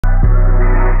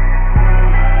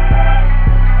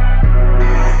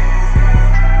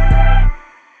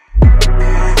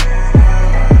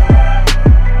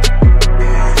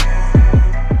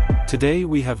Today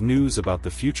we have news about the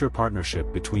future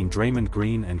partnership between Draymond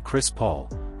Green and Chris Paul,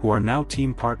 who are now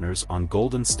team partners on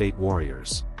Golden State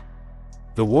Warriors.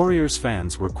 The Warriors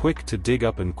fans were quick to dig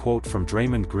up and quote from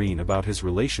Draymond Green about his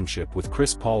relationship with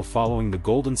Chris Paul following the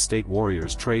Golden State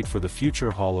Warriors trade for the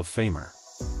future Hall of Famer.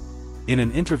 In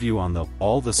an interview on the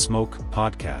All the Smoke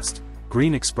podcast,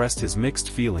 Green expressed his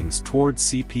mixed feelings toward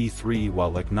CP3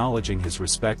 while acknowledging his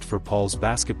respect for Paul's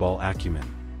basketball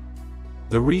acumen.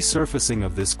 The resurfacing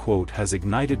of this quote has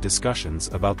ignited discussions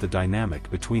about the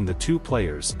dynamic between the two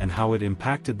players and how it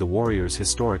impacted the Warriors'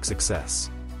 historic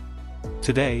success.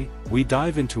 Today, we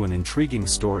dive into an intriguing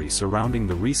story surrounding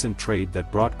the recent trade that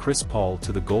brought Chris Paul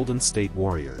to the Golden State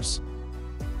Warriors.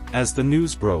 As the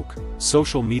news broke,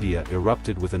 social media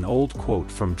erupted with an old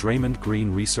quote from Draymond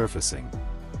Green resurfacing.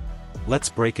 Let's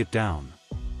break it down.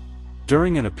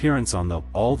 During an appearance on the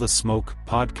All the Smoke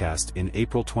podcast in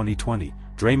April 2020,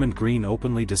 Draymond Green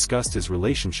openly discussed his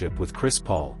relationship with Chris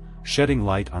Paul, shedding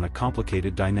light on a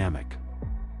complicated dynamic.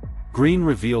 Green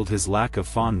revealed his lack of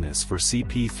fondness for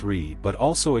CP3 but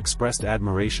also expressed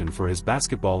admiration for his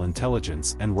basketball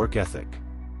intelligence and work ethic.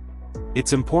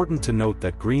 It's important to note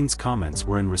that Green's comments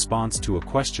were in response to a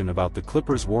question about the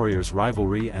Clippers-Warriors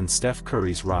rivalry and Steph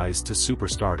Curry's rise to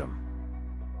superstardom.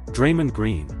 Draymond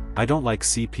Green: I don't like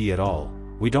CP at all,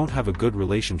 we don't have a good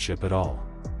relationship at all.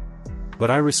 But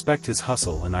I respect his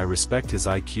hustle and I respect his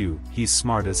IQ, he's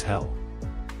smart as hell.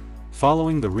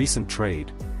 Following the recent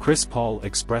trade, Chris Paul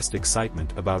expressed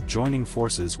excitement about joining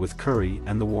forces with Curry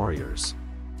and the Warriors.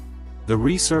 The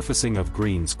resurfacing of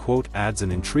Green's quote adds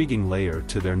an intriguing layer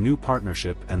to their new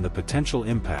partnership and the potential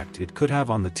impact it could have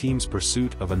on the team's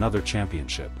pursuit of another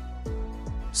championship.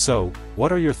 So,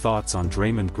 what are your thoughts on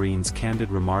Draymond Green's candid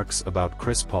remarks about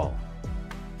Chris Paul?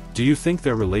 Do you think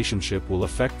their relationship will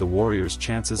affect the Warriors'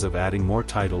 chances of adding more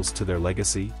titles to their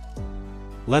legacy?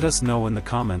 Let us know in the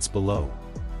comments below.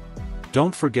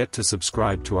 Don't forget to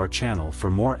subscribe to our channel for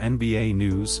more NBA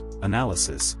news,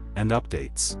 analysis, and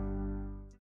updates.